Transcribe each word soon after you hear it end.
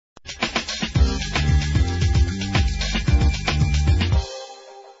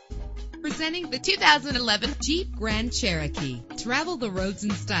Presenting the 2011 Jeep Grand Cherokee. Travel the roads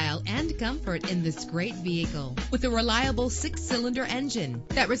in style and comfort in this great vehicle with a reliable 6-cylinder engine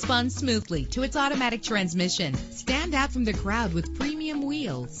that responds smoothly to its automatic transmission. Stand out from the crowd with premium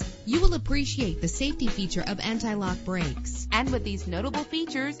wheels. You will appreciate the safety feature of anti-lock brakes. And with these notable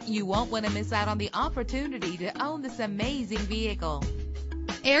features, you won't want to miss out on the opportunity to own this amazing vehicle.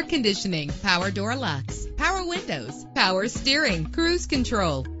 Air conditioning, power door locks, power windows, power steering, cruise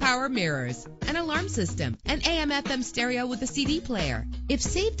control, power mirrors, an alarm system, an AM/FM stereo with a CD player. If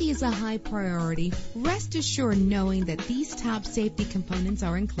safety is a high priority, rest assured knowing that these top safety components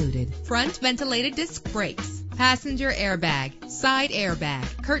are included: front ventilated disc brakes, passenger airbag, side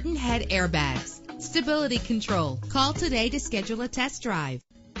airbag, curtain head airbags, stability control. Call today to schedule a test drive.